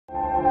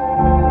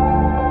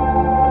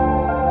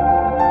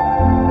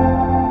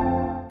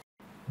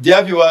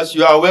Dear viewers,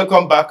 you are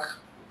welcome back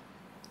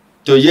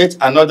to yet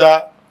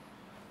another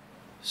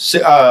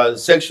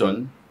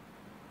section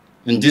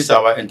in this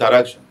our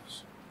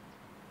interactions.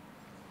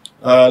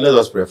 Let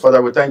us pray.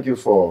 Father, we thank you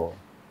for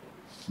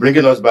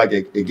bringing us back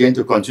again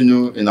to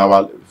continue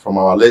from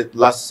our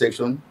last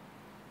section.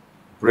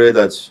 Pray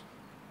that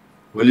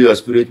Holy your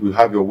Spirit will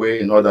have your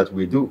way in all that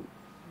we do.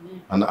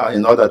 Amen. And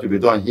in all that will be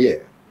done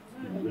here.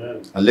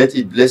 Amen. And let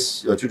it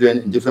bless your children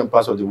in different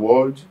parts of the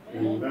world.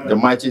 Amen. The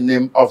mighty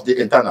name of the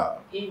Eternal.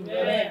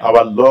 Amen.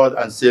 Our Lord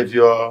and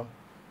Savior,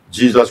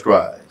 Jesus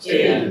Christ.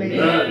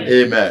 Amen.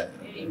 Amen.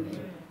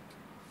 Amen.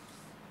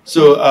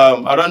 So,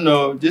 I don't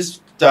know, this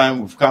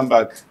time we've come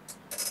back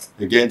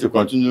again to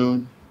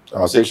continue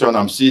our section.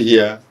 I'm still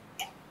here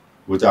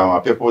with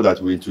our people that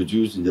we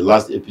introduced in the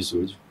last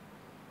episode.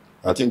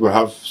 I think we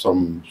have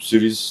some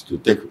series to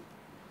take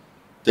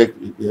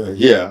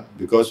here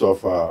because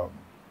of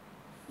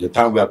the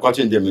time we are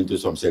cutting them into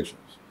some sections.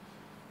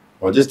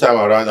 But this time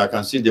around, I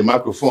can see the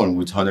microphone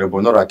with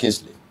Honorable Nora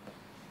Kingsley.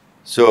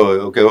 So,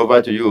 okay,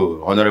 over to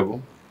you,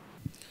 Honorable.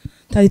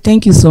 Daddy,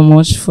 thank you so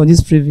much for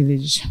this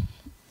privilege.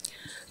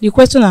 The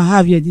question I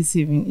have here this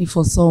evening is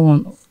for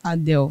someone,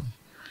 Adele,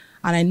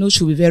 and I know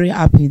she'll be very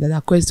happy that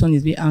her question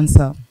is being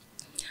answered.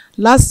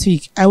 Last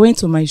week, I went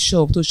to my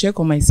shop to check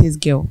on my sales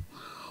girl.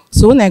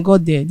 So when I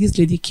got there, this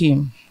lady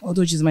came,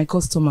 although she's my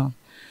customer.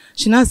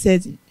 She now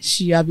said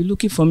she had been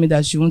looking for me,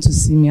 that she wants to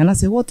see me. And I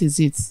said, what is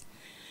it?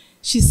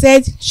 She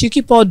said she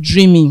keep on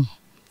dreaming,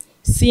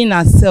 seeing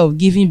herself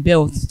giving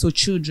birth to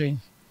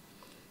children.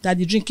 That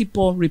the dream keep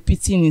on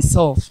repeating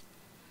itself.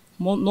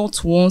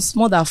 Not once,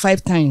 more than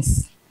 5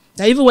 times.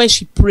 That even when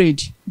she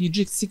prayed, the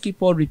dream still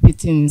keep on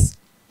repeating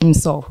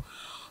himself.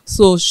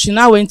 So she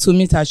now went to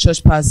meet her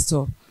church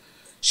pastor.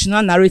 She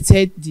now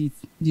narrated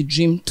the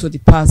dream to the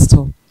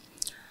pastor.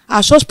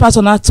 Our church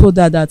pastor now told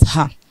her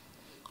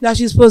that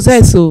she's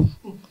possessed, so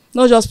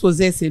not just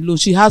possessed alone.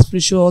 She has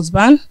spiritual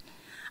husband,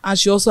 and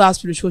she also has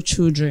spiritual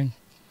children.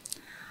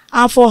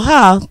 And for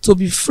her to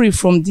be free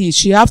from this,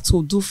 she have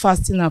to do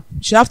fasting.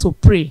 She have to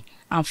pray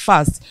and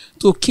fast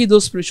to kill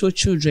those spiritual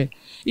children.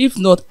 If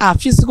not, her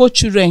physical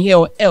children here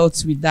on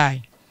earth will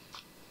die.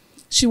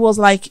 She was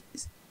like,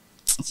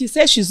 she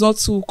said she's not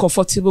too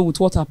comfortable with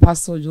what her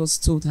pastor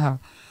just told her.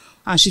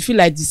 And she feel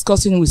like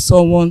discussing with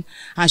someone,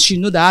 and she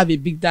know that I have a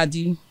big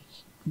daddy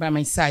by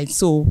my side.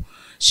 So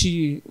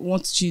she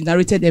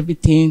narrated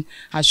everything.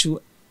 I should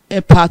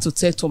help her to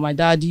tell to my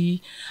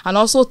daddy, and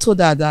also told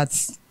her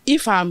that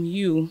if I'm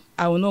you,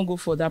 I will not go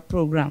for that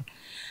program.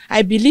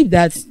 I believe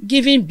that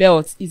giving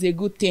birth is a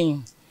good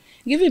thing.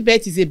 Giving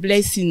birth is a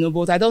blessing,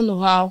 but I don't know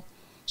how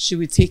she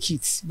will take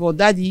it. But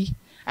daddy,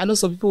 I know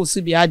some people will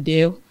still be out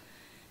there.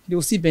 They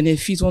will still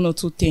benefit 1 or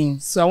 2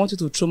 things. So I want you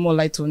to throw more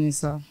light on it,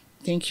 sir.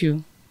 Thank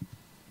you.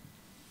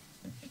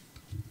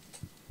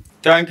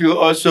 Thank you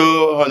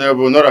also,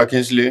 Honorable Nora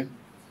Kingsley.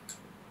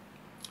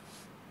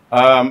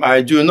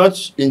 I do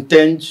not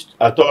intend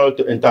at all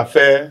to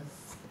interfere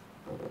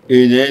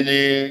in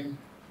any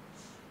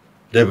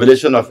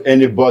revelation of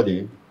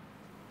anybody,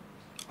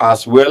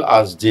 as well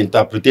as the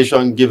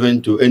interpretation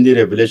given to any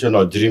revelation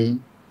or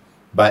dream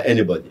by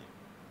anybody.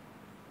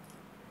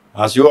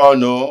 As you all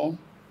know,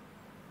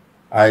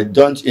 I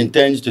don't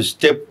intend to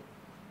step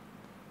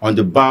on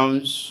the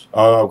bounds,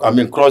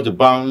 cross the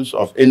bounds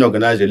of any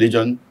organized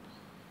religion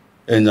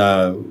in,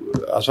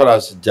 as far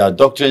as their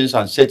doctrines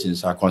and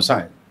settings are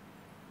concerned.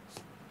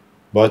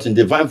 But in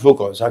divine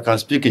focus, I can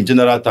speak in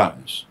general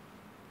terms.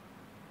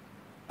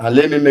 And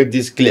let me make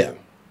this clear.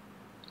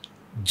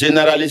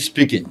 Generally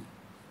speaking,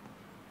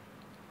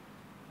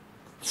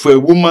 for a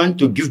woman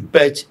to give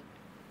birth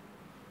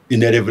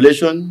in a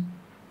revelation,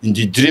 in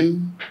the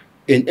dream,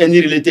 in any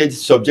related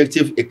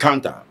subjective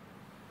encounter,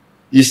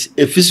 is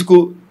a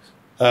physical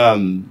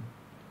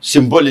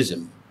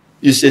symbolism.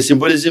 It's a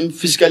symbolism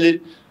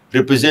physically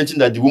representing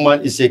that the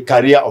woman is a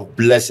carrier of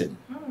blessing.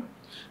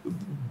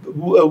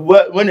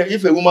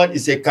 If a woman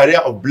is a carrier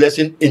of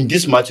blessing in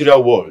this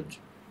material world,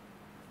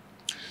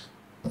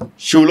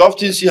 she will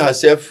often see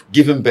herself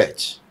giving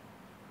birth.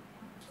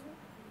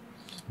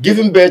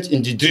 Giving birth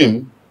in the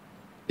dream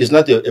is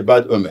not a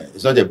bad omen.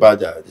 It's not a bad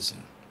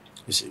thing.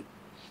 You see.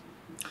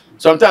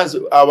 Sometimes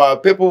our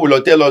people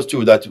will tell us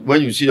too that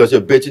when you see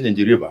yourself bathing in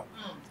the river,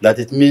 that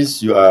it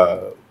means you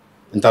are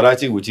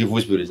interacting with evil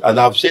spirits. And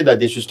I've said that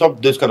they should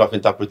stop those kind of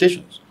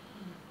interpretations.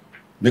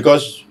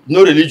 Because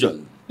no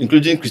religion,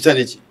 including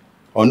Christianity,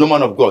 or no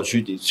man of God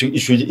should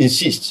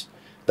insist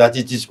that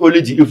it is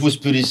only the evil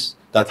spirits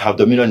that have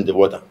dominion in the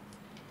water.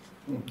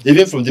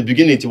 Even from the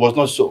beginning, it was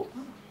not so.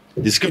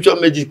 The scripture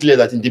made it clear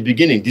that in the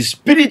beginning, the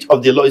spirit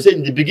of the Lord, it said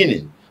in the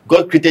beginning,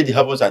 God created the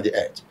heavens and the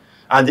earth.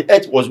 And the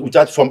earth was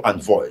without form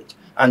and void.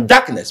 And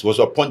darkness was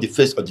upon the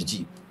face of the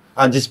deep.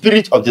 And the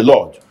spirit of the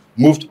Lord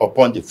moved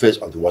upon the face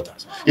of the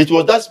waters. It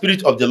was that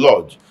spirit of the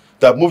Lord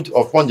that moved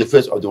upon the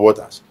face of the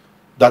waters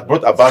that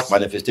brought about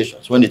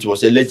manifestations when it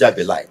was a let there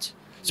be light.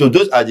 So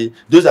that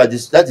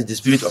is the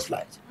spirit of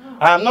light.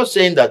 I am not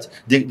saying that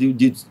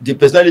the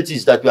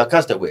personalities that we are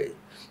cast away,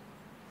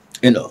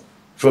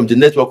 from the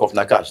network of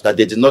Nakash, that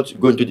they did not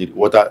go into the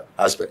water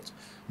aspect.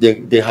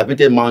 They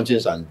habited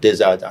mountains and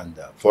desert and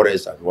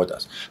forests and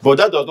waters. But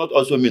that does not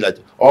also mean that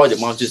all the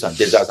mountains and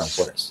deserts and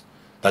forests,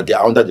 that they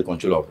are under the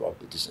control of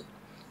this.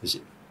 You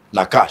see,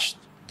 Nakash,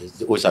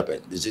 the old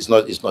serpent. It's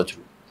not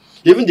true.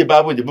 Even the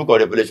Bible, in the book of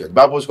Revelation,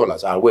 Bible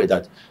scholars are aware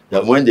that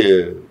when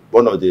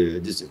one of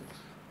this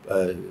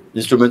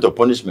instrument of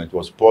punishment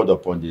was poured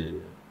upon the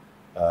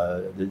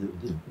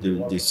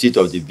seat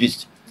of the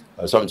beast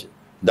or something,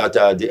 that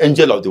the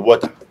angel of the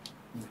water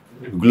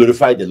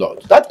glorified the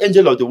Lord. That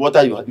angel of the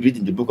water you read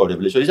in the book of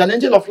Revelation is an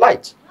angel of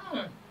light.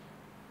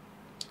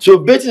 So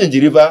bathing in the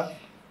river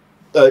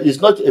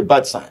is not a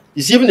bad sign.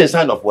 It's even a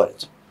sign of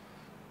wealth.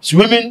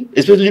 Swimming,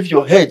 especially if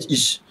your head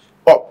is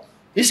up,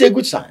 it's a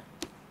good sign.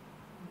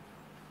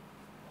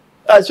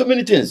 So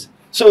many things.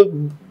 So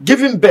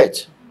giving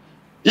birth,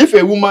 if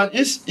a woman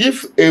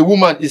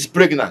is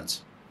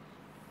pregnant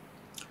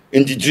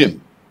in the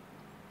dream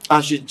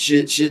and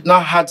she now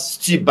had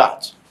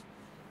stillbirth,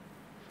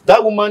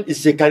 that woman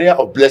is a carrier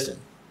of blessing.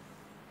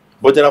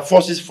 But there are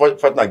forces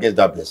fighting against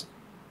that blessing.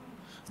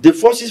 The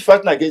forces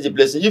fighting against the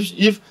blessing,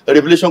 if a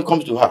revelation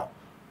comes to her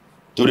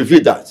to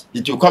reveal that,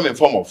 it will come in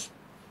form of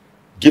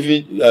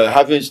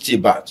having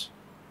stillbirth,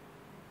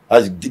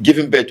 as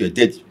giving birth to a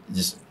dead.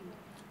 You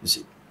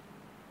see.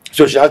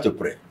 So she has to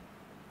pray.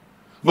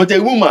 But a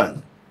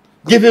woman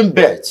giving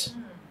birth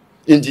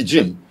in the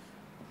dream,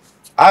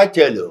 I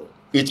tell you,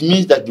 it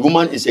means that the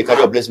woman is a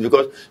carrier of blessing,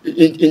 because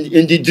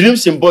in the dream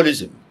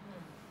symbolism,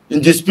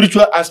 in the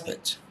spiritual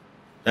aspect,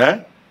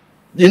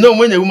 you know,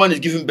 when a woman is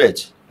giving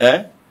birth,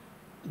 then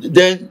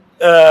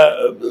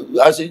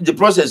as in the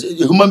process,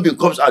 a human being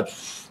comes out.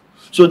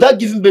 So that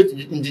giving birth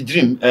in the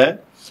dream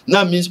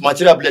now means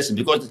material blessing,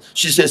 because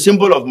she's a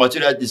symbol of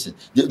material blessing.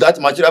 That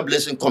material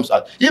blessing comes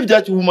out. If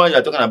that woman you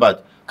are talking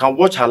about can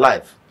watch her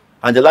life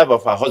and the life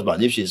of her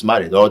husband, if she is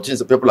married or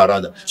things, people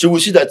around her, she will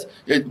see that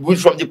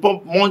from the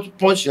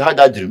point she had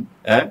that dream,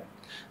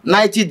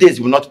 90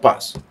 days will not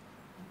pass.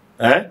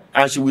 And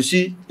she will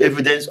see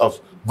evidence of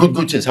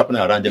good things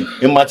happening around them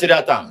in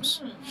material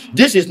terms.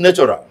 This is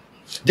natural.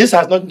 This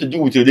has nothing to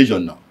do with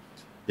religion now.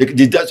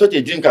 That's what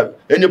a dream can,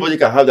 anybody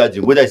can have that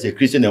dream, whether it's a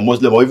Christian, a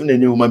Muslim, or even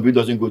any human being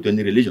doesn't go to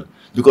any religion,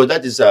 because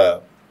that is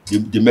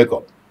the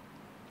makeup.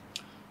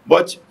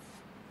 But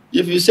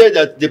if you say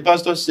that the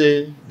pastor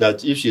say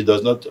that if she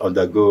does not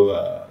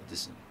undergo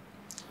this,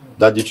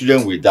 that the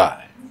children will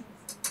die.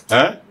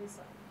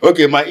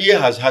 Okay, my ear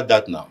has heard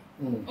that now.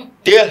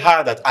 Tell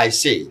her that I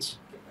said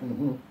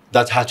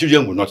that her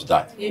children will not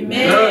die.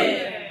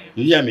 Amen.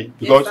 You hear me?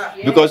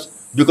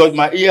 Because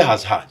my ear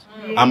has heard,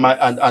 and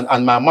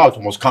my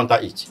mouth must counter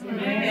it.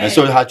 Amen. And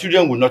so her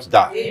children will not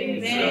die.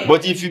 Amen.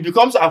 But if she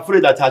becomes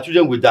afraid that her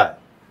children will die,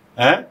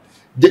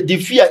 the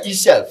fear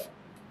itself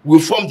will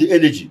form the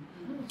energy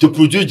to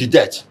produce the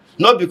death,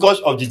 not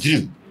because of the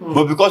dream,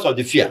 but because of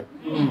the fear.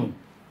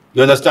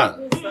 You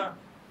understand?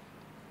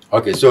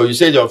 Okay, so you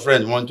said your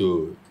friend want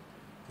to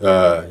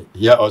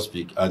hear us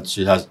speak, and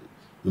she has.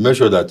 You make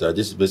sure that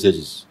this message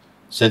is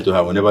sent to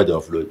her whenever they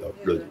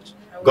upload it.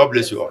 God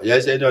bless you all.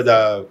 Yes, any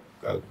other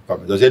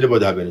comment? Does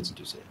anybody have anything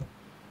to say?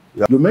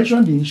 Yeah. You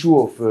mentioned the issue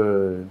of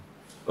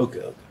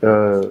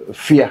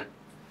fear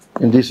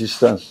in this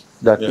instance,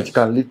 that it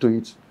can lead to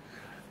it.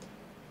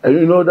 And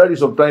you know, that is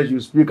sometimes you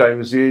speak and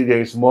you say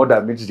there is more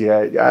that meets the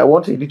eye. I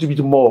want a little bit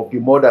more of the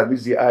more that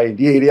meets the eye in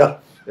the area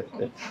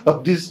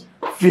of this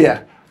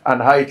fear,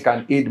 and how it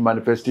can aid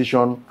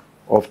manifestation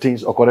of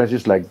things,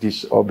 occurrences like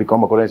this, or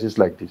become occurrences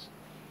like this.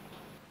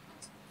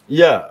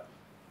 Yeah,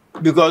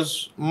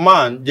 because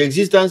man, the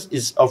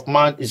existence of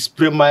man is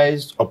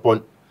premised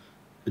upon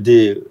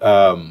the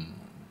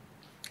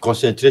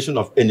concentration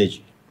of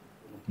energy.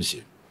 You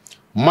see,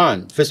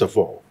 man, first of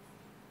all,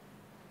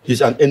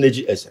 is an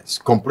energy essence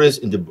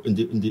compressed in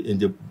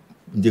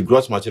the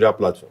gross material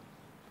platform.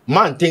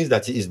 Man thinks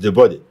that he is the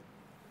body,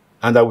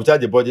 and that without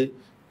the body,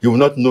 he will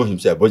not know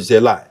himself. But it's a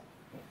lie.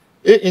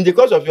 In the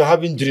course of your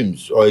having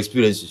dreams or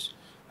experiences,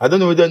 I don't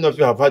know whether any of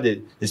you have had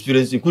an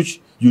experience in which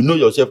you know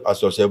yourself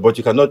as yourself, but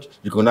you cannot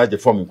recognize the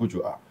form in which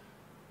you are.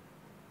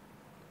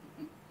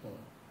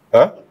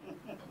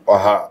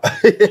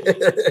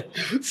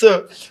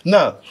 So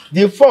now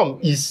the form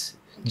is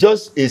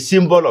just a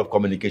symbol of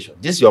communication.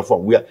 This is your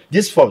form.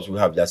 These forms we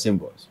have, they are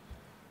symbols.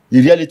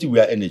 In reality,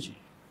 we are energy.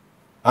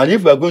 And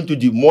if we are going to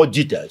the more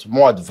details,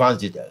 more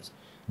advanced details,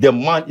 the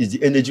man is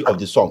the energy of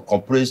the sun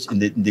compressed in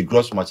the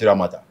gross material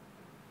matter.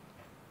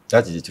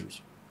 That is the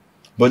truth.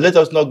 But let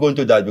us not go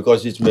into that,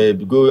 because it may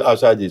go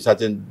outside the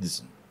certain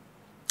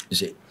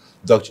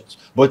doctrines.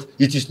 But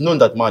it is known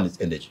that man is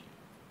energy.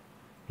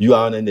 You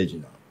are an energy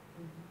now.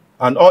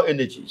 And all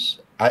energies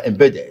are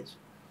embedded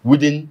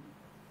within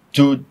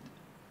two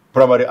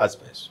primary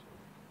aspects.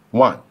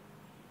 One,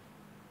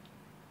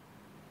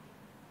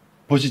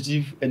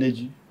 positive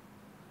energy.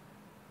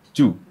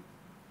 Two,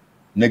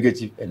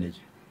 negative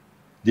energy.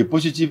 The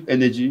positive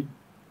energy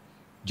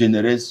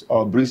generates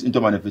or brings into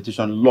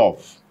manifestation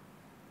love.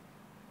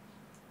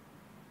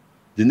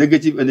 The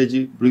negative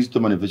energy brings to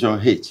manifestation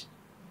hate.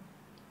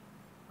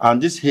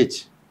 And this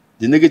hate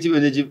The negative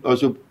energy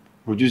also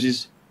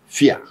produces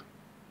fear.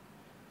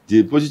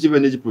 The positive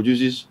energy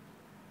produces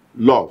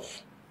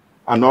love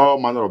and all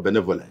manner of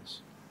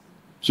benevolence.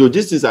 So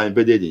these things are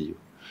embedded in you.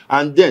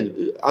 And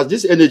then, as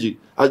this energy,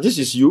 as this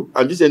is you,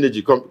 and this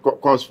energy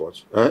comes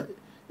forth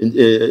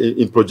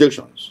in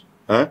projections,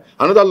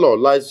 another law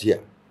lies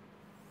here,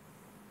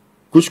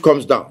 which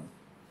comes down,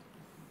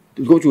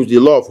 which is the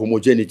law of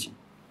homogeneity,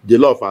 the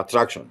law of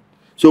attraction.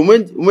 So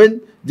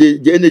when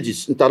the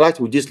energies interact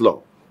with this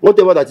law,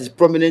 whatever that is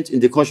prominent in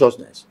the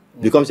consciousness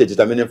becomes a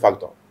determining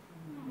factor.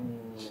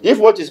 If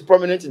what is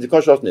prominent in the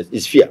consciousness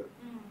is fear,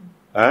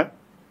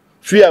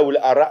 fear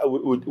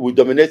will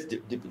dominate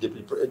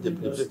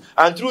the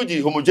and through the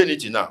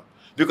homogeneity now.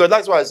 Because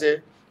that's why I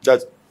say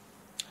that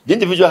the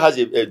individual has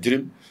a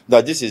dream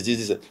that this is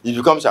this, he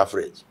becomes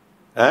afraid.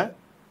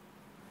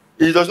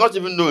 He does not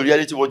even know in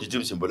reality what the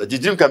dream symbolizes. The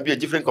dream can be a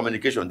different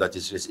communication that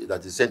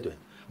is sent to him,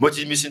 but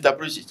he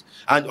misinterprets it.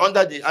 And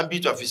under the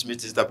ambit of his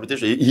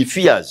misinterpretation, he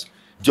fears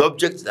the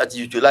object that is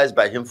utilized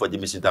by him for the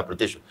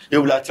misinterpretation. He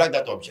will attract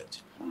that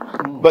object.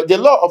 But the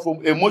law of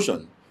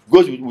emotion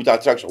goes with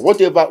attraction.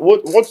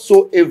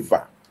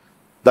 Whatsoever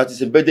that is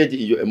embedded in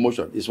your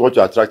emotion is what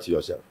you attract to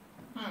yourself.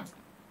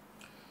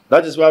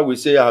 That is why we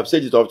say, I have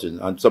said it often,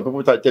 and some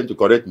people tend to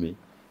correct me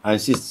and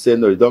insist, say,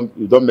 no, you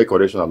don't make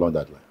correction along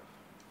that line.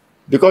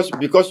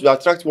 Because you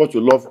attract what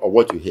you love or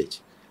what you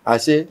hate. I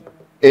say,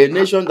 a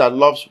nation that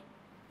loves,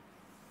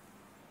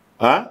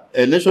 a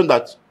nation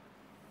that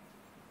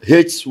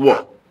hates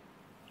war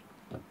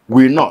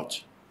will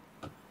not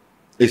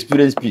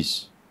experience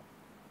peace.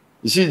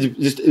 You see,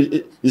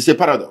 it's a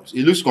paradox.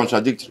 It looks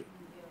contradictory.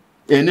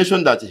 A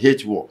nation that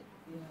hates war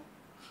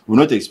will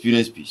not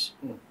experience peace.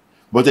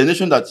 But a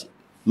nation that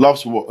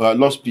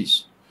loves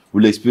peace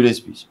will experience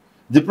peace.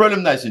 The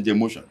problem now is in the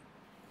emotion.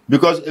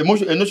 Because a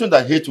nation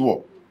that hates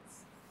war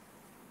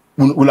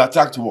will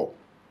attract war.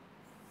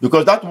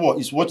 Because that war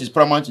is what is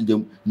paramount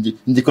in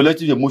the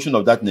collective emotion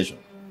of that nation.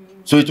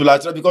 So it will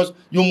attract, because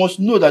you must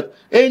know that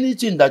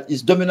anything that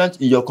is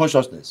dominant in your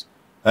consciousness,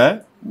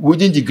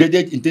 within the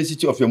graded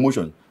intensity of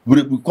emotion,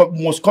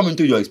 must come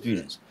into your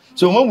experience.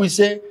 So when we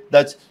say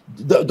that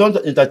don't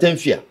entertain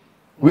fear,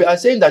 we are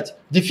saying that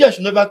the fear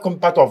should never come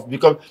part of,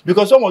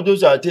 because some of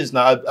those things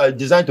now are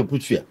designed to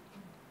put fear.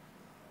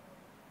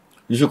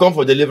 You should come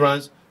for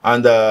deliverance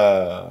and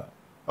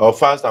or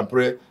fast and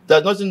pray.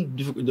 There's nothing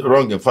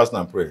wrong in fasting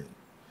and praying.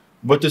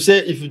 But to say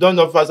if you don't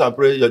know fast and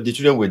pray, the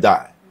children will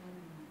die.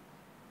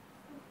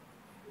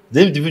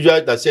 The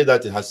individual that said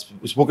that has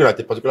spoken at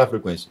a particular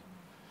frequency.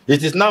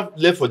 It is now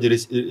left for the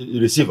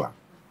receiver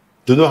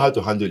to know how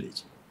to handle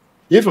it.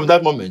 If from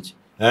that moment,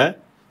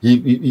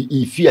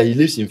 he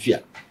lives in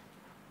fear.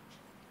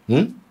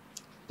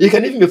 He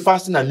can even be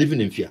fasting and living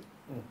in fear.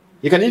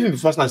 He can even be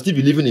fasting and still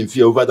be living in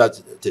fear over that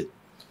thing.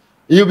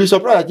 You'll be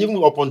surprised that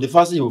even upon the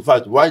fasting he will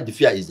fast, why the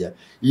fear is there.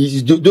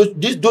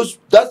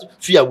 That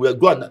fear will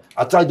go and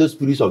attract those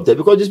spirits of death.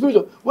 Because the spirits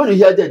of, when you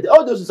hear death,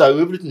 all those things are,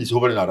 everything is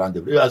hovering around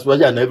them. As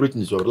well as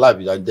everything is over, life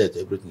and death,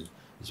 everything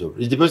is over.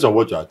 It depends on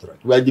what you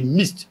attract. We are in the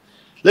midst.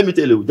 Let me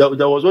tell you,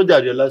 there was one day I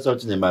realized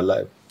something in my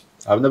life.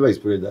 I've never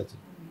experienced that.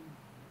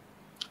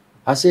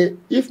 I say,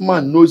 if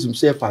man knows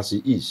himself as he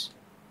is,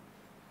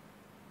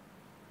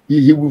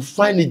 he will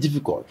find it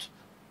difficult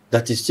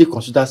that he still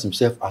considers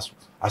himself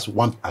as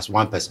one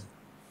person.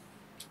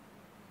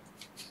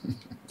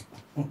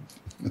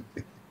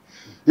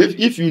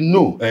 If you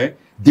know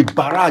the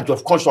barrage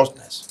of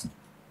consciousness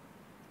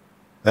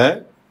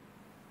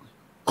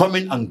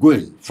coming and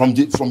going from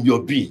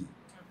your being,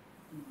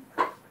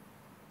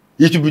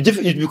 it will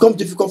become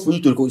difficult for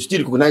you to still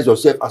recognize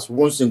yourself as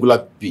one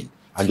singular being,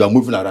 and you are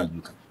moving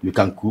around. You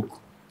can cook,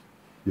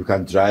 you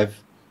can drive,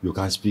 you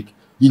can speak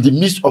in the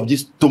midst of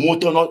this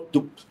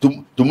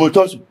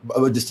tumultuous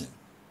distance.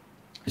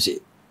 You see,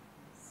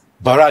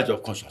 barrage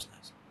of consciousness.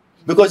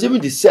 Because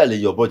even the cell in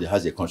your body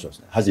has a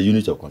consciousness, has a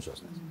unit of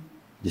consciousness.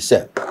 The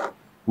cell,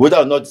 whether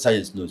or not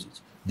science knows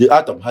it, the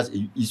atom has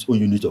its own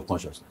unit of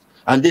consciousness.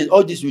 And then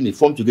all these units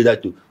form together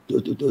to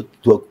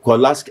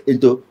coalesce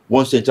into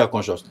one central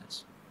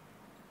consciousness.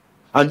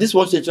 And this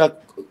one central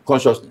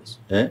consciousness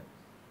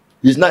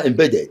is now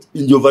embedded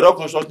in the overall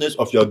consciousness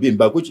of your being,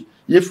 by which,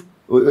 if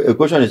a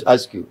question is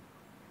asked you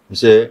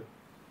say,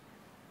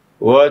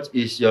 what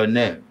is your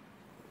name?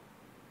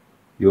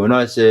 You will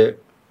not say,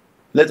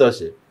 let us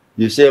say,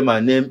 you say, my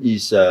name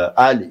is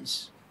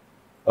Alice,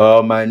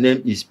 or my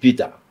name is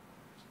Peter.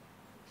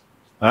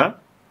 How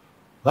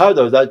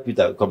does that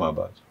Peter come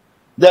about?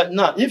 That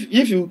now,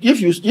 if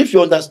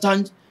you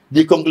understand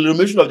the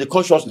conglomeration of the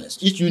consciousness,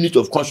 each unit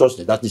of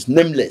consciousness that is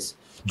nameless,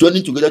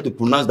 joining together to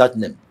pronounce that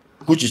name,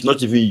 which is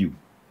not even you,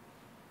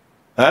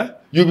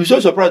 you'll be so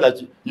surprised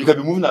that you can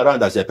be moving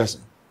around as a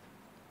person.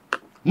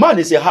 Man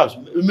is a house.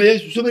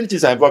 So many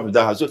things are involved in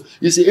that house. So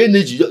it's an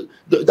energy.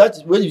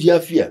 That's when you hear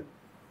fear.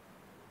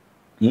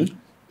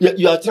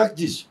 You attract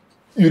this.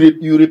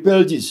 You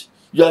repel this.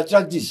 You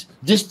attract this.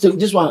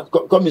 This one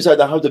come inside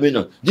and have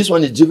dominion. This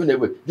one is driven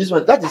away. This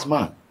one, that is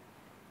man.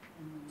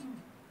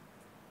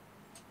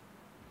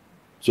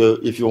 So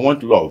if you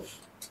want love,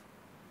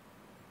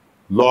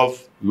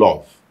 love,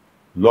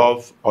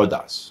 love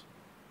others,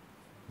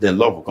 then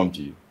love will come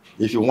to you.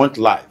 If you want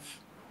life,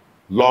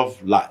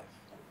 love life,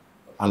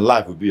 and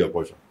life will be your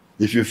portion.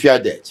 If you fear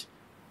death,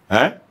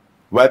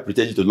 why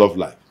pretend to love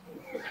life?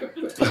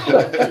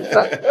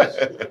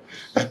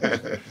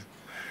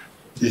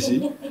 You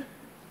see?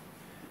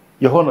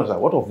 Your Honor, sir,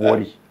 what of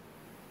worry?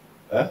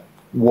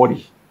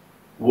 Worry.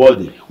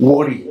 Worries.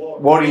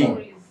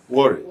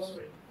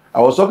 I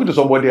was talking to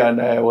somebody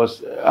and I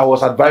was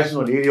advising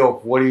on the area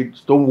of worry.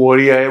 Don't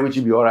worry,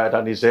 everything will be all right.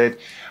 And he said,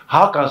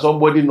 how can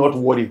somebody not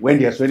worry when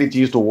there's many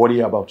things to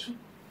worry about?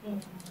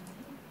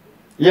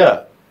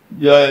 Yeah.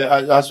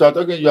 As you are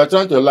talking, you are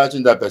trying to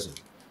enlighten that person,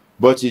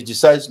 but he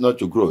decides not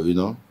to grow, you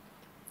know.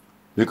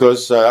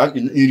 Because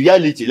in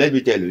reality, let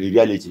me tell you, in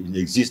reality, in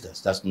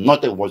existence, there's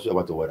nothing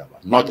whatsoever to worry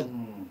about.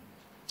 Nothing.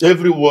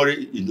 Every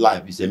worry in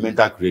life is a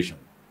mental creation.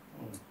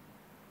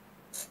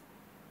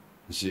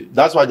 You see,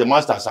 that's why the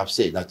masters have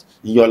said that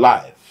in your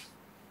life,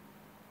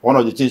 one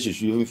of the things you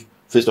should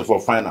first of all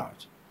find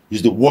out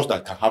is the worst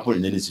that can happen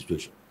in any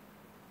situation.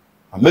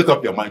 And make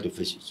up your mind to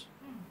face it.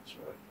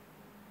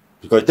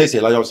 Because it takes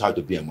a lion's heart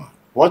to be a man.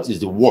 What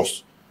is the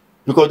worst?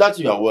 Because that's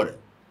you are worried.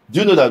 Do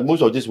you know that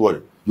most of this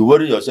worry, you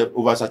worry yourself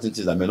over certain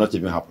things that may not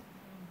even happen?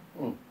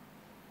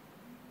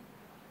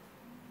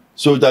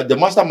 So that the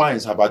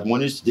masterminds have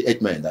admonished the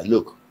 8 men that,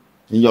 look,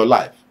 in your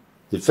life,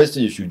 the first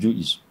thing you should do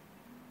is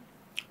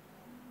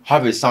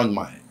have a sound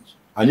mind.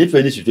 And if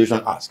any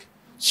situation asks,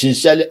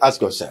 sincerely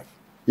ask yourself.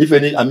 If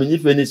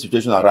any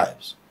situation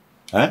arrives,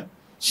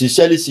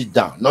 sincerely sit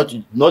down, not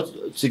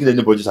seeking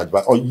anybody's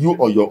advice, or you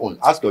or your own.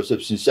 Ask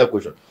yourself sincere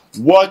question.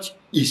 What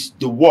is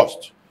the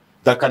worst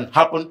that can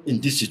happen in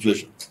this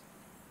situation?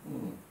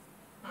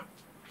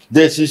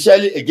 Then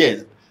sincerely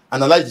again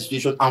analyze the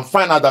situation and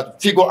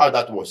figure out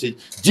that worst. Say,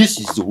 this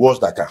is the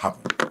worst that can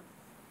happen.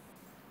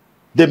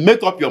 Then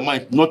make up your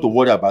mind not to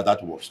worry about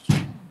that worst.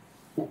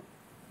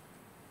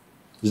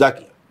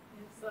 Exactly.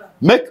 Yes,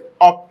 make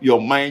up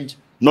your mind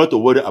not to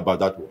worry about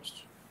that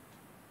worst.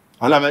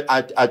 And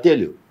I tell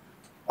you,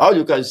 all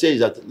you can say is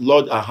that,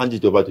 Lord, I hand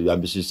it over to you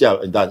and be sincere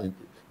in the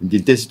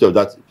intensity of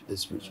that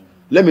speech.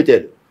 Let me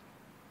tell you,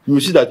 you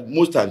will see that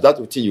most times that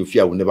thing you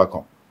fear will never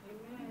come.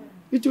 Amen.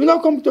 It will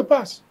not come to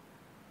pass.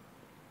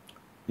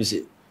 You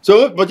see.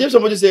 So, but if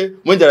somebody say,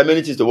 when there are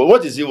many things to worry,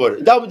 what is he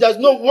worried?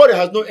 Worry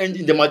has no end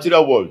in the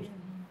material world.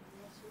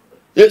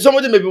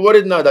 Somebody may be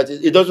worried now that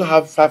he doesn't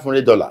have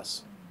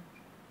 $500.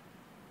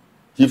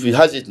 If he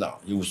has it now,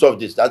 he will solve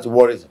this. That's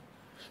worrisome.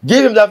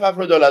 Give him that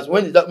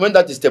 $500. When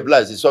that is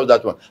stabilized, he solves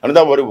that one.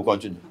 Another worry will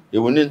continue. He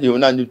will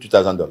now need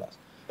 $2,000.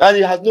 And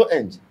he has no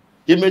end.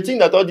 He may think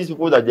that all these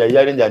people that they are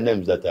hearing their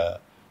names, that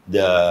they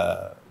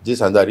are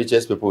this and the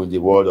richest people in the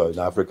world or in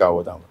Africa or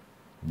whatever,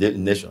 the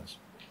nations,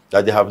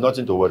 that they have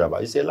nothing to worry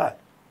about. It's a lie.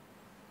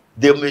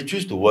 They may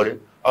choose to worry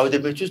or they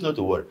may choose not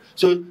to worry.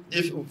 So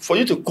for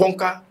you to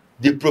conquer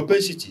the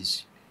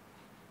propensities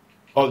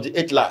of the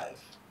 8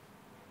 life,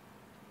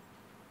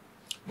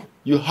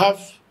 you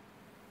have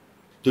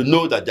to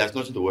know that there's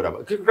nothing to worry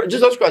about.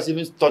 Jesus Christ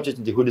even taught it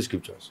in the Holy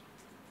Scriptures.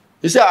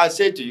 He said, I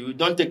say to you,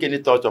 don't take any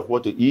thought of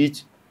what to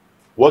eat,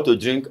 what to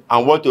drink,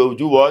 and what to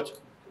do what?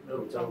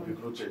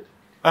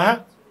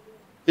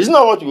 It's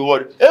not what we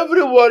worry.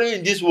 Every worry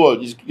in this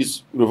world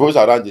is revolves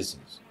around these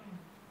things.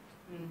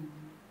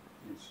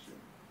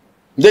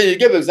 Then he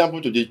gave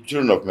example to the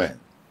children of men.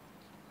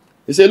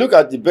 He said, look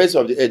at the birds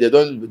of the air, they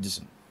don't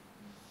listen.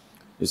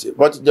 You see,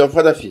 but their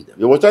father feeds them.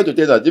 He was trying to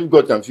tell that if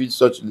God can feed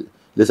such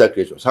lesser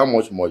creatures, how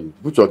much more you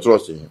put your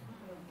trust in him?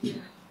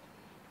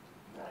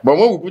 But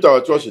when we put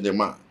our trust in a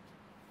man,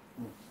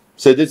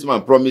 say this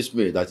man promised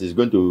me that he's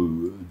going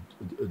to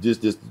do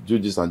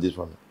this and this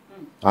for me,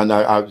 and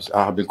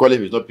I have been calling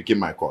him, he's not picking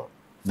my call.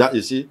 That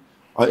you see,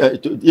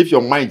 if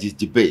your mind is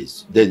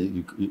debased,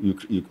 then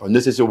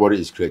unnecessary worry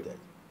is created.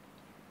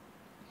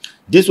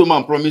 This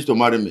woman promised to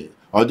marry me,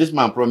 or this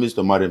man promised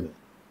to marry me,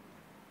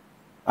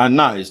 and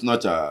now it's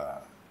not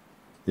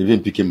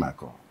even picking my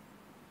call.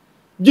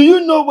 Do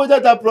you know whether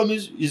that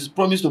promise is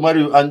promised to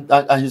marry you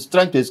and he's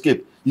trying to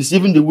escape? It's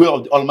even the way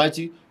of the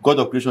Almighty God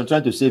of creation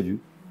trying to save you.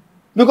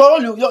 Because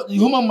all your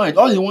human mind,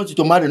 all he wants you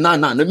to marry now,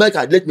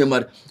 let me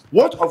marry.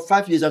 What of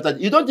 5 years after?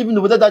 You don't even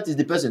know whether that is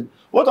the person.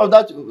 What of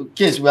that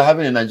case we're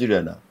having in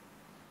Nigeria now?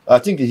 I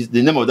think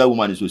the name of that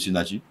woman is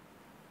Osinachi.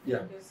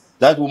 Yeah.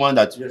 That woman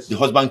that the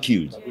husband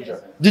killed.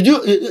 Yes.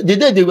 The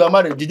day they were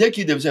married, did they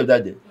kill themselves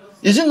that day?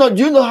 Is it not?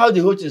 Do you know how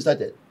the whole thing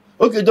started?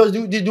 Okay,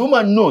 did the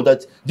woman know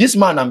that this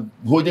man I'm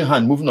holding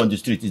hand moving on the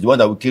street is the one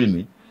that will kill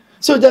me?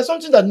 So there's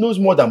something that knows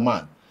more than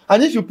man.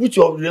 And if you put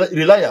your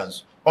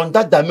reliance on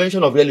that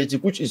dimension of reality,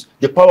 which is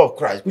the power of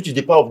Christ, which is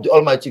the power of the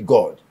Almighty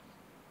God,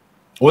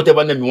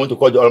 whatever name you want to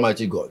call the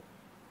Almighty God,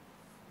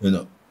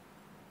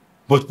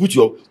 but put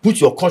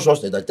your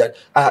consciousness that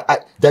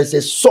there's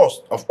a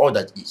source of all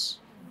that is.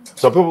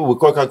 Some people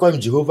can call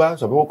him Jehovah,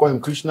 some people call him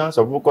Krishna,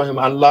 some people call him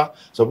Allah,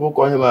 some people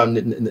call him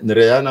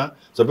Narayana,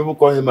 some people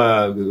call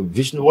him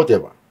Vishnu,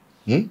 whatever.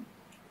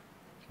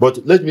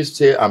 But let me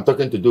say, I'm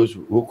talking to those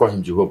who call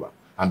him Jehovah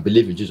and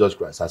believe in Jesus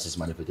Christ as his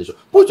manifestation.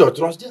 Put your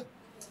trust there.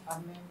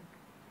 Amen.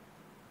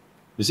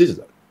 You see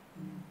that?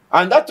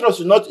 And that trust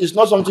is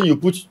not something you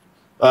put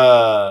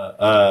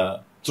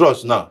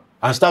trust now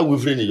and start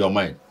wavering in your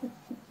mind.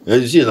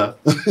 You see that?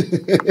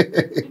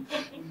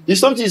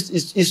 It's something,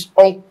 it's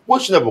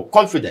unquestionable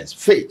confidence,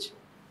 faith.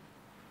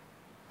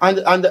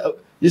 And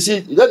you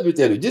see, let me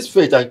tell you, this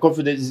faith and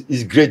confidence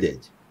is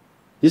graded.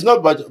 It's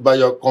not by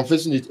your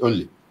confessing it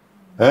only.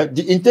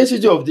 The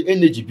intensity of the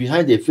energy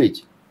behind the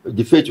faith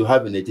you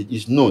have in it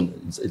is known.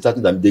 It's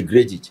something that they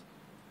grade it.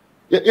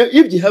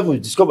 If the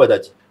heavens discover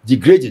that the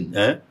grading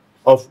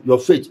of your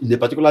faith in a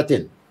particular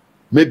thing,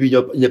 maybe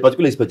in a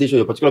particular expectation,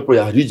 your particular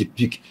prayer has reached a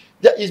peak,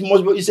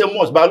 it's a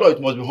must. By law, it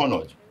must be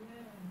honored.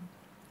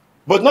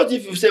 But not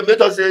if you say,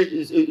 let us say,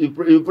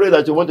 you pray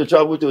that you want to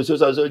travel to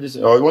this,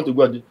 or you want to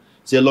go and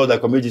say, Lord, I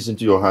commit this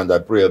into your hand. I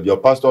pray. Your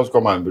pastors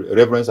come and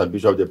reverends and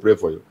bishop, they pray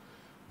for you.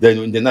 Then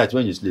in the night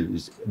when you sleep,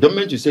 the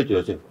moment you say to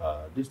yourself,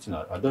 this thing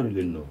I don't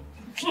really know.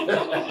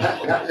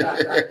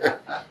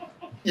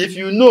 If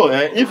you know,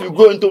 if you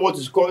go into what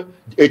is called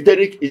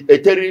etheric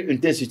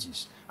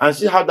intensities and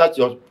see how that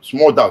your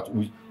small doubt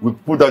will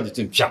pull down the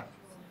thing,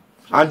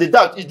 and the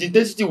doubt is the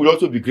intensity will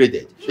also be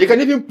graded. You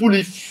can even pull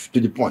it to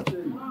the point.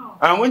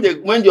 And when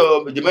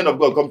the men of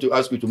God come to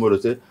ask you tomorrow,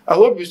 say, I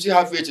hope you still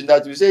have faith in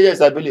that. You say, yes,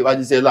 I believe, and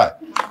it's a lie.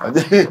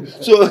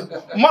 So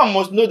man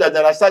must know that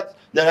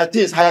there are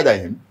things higher than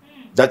him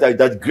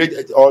that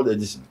grade all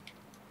this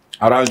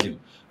around him,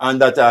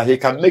 and that he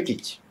can make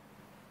it.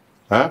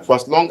 For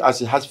as long as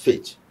he has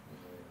faith.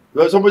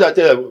 Well, somebody that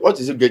tell you, what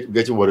is he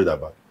getting worried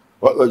about?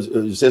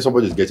 You say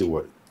somebody is getting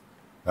worried.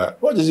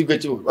 What is he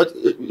getting?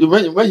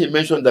 When he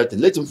mentioned that,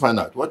 let him find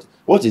out.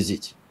 What is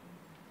it?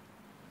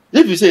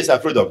 If you say he's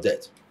afraid of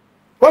death,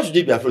 why should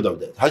he be afraid of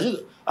death?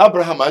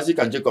 Abraham, Isaac,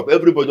 and Jacob,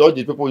 everybody, all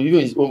these people,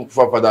 even his own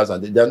forefathers,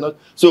 and they are not.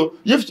 So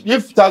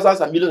if thousands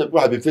and millions of people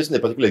have been facing a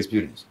particular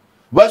experience,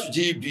 why should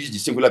he be the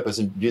singular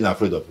person being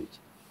afraid of it?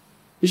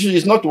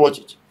 He's not watch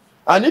it.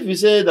 And if you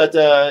say that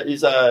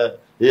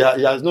he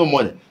has no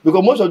money,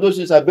 because most of those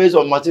things are based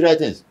on material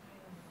things.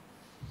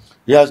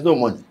 He has no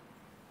money.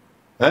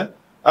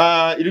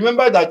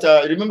 Remember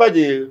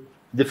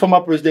the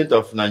former president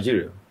of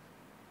Nigeria,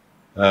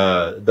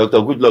 Dr.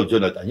 Goodluck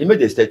Jonathan. He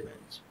made a statement,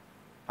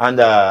 and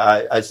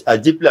I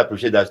deeply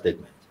appreciate that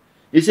statement.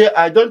 He said,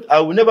 I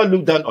will never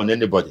look down on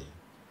anybody,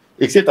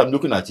 except I'm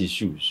looking at his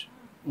shoes.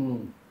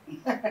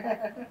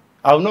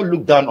 I will not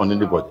look down on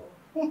anybody.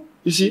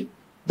 You see,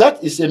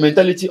 that is a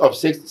mentality of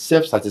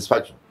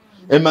self-satisfaction,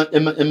 a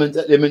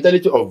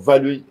mentality of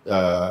valuing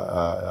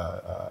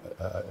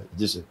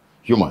these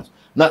humans.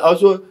 Now,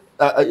 also,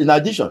 in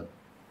addition,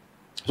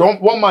 so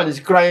one man is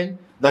crying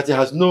that he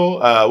has no,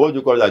 what do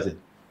you call that thing?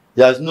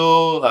 He has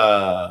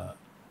no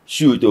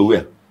shoe to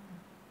wear.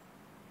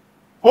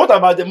 What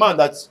about the man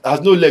that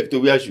has no leg to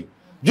wear shoe?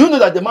 Do you know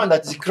that the man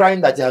that is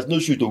crying that he has no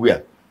shoe to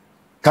wear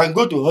can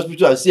go to the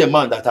hospital and see a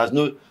man that has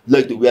no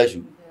leg to wear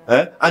shoe?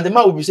 And the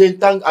man will be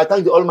saying, I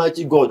thank the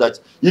Almighty God that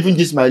even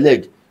this my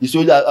leg,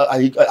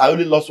 I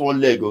only lost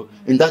one leg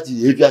in that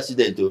heavy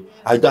accident.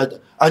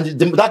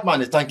 That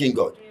man is thanking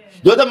God.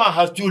 The other man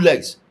has two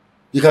legs.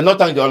 He cannot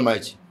thank the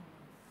Almighty.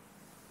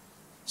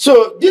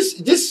 So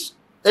this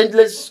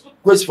endless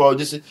quest for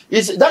this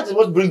that is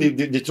what brings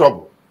the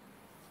trouble.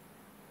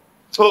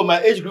 So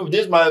my age group,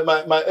 this my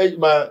age,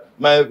 my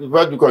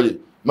what do you call it?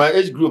 My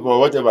age group or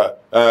whatever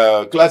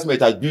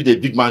classmate has built a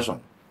big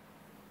mansion.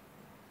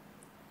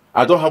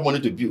 I don't have money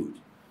to build.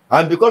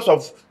 And because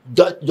of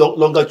that, your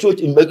longer truth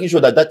in making sure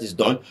that is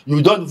done,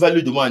 you don't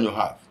value the one you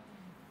have.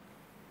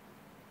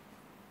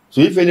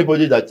 So if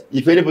anybody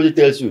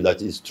tells you that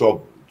he's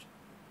troubled,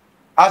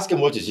 ask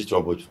him what is he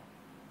troubled for.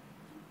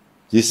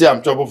 He say,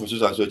 I'm troubled for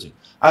such and such.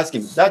 Ask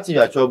him, that thing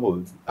you are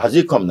troubled, has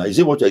it come now? Is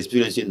it what you're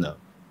experiencing now?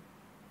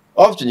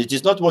 Often it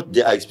is not what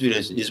they are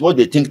experiencing, it's what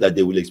they think that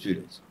they will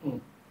experience.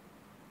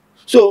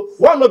 So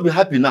why not be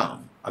happy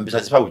now and be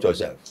satisfied with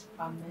yourself?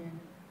 Amen.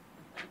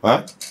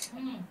 Huh?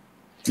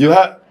 You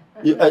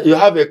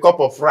have a cup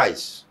of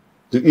rice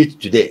to eat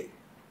today.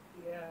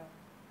 Yeah.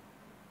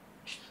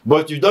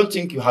 But you don't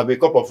think you have a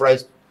cup of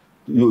rice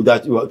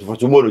that for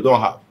tomorrow you don't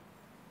have.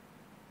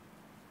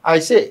 I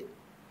say,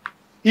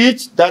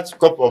 eat that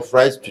cup of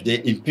rice today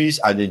in peace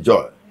and in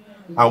joy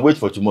and wait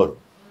for tomorrow.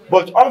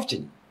 But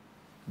often,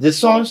 the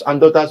sons and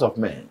daughters of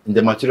men in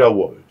the material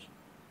world,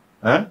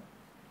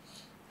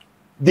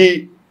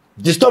 the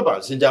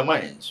disturbance in their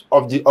minds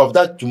of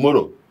that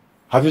tomorrow,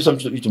 having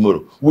something to eat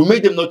tomorrow, will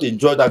make them not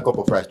enjoy that cup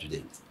of rice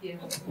today. Yeah.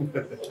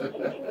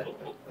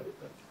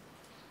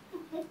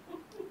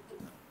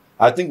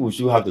 I think we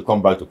should have to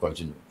come back to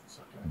continue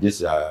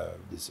this.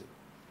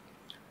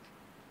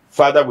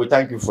 Father, we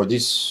thank you for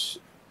this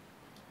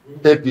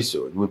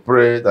episode. We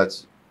pray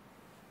that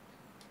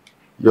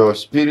your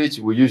Spirit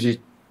will use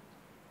it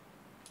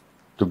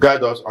to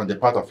guide us on the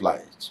path of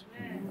light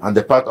and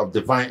the path of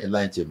divine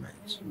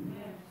enlightenment.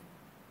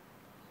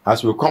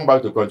 As we come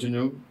back to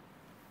continue,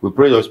 we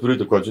pray your Spirit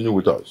to continue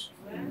with us.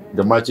 In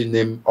the mighty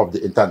name of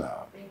the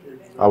Eternal,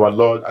 our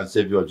Lord and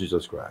Savior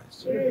Jesus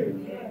Christ.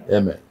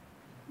 Amen.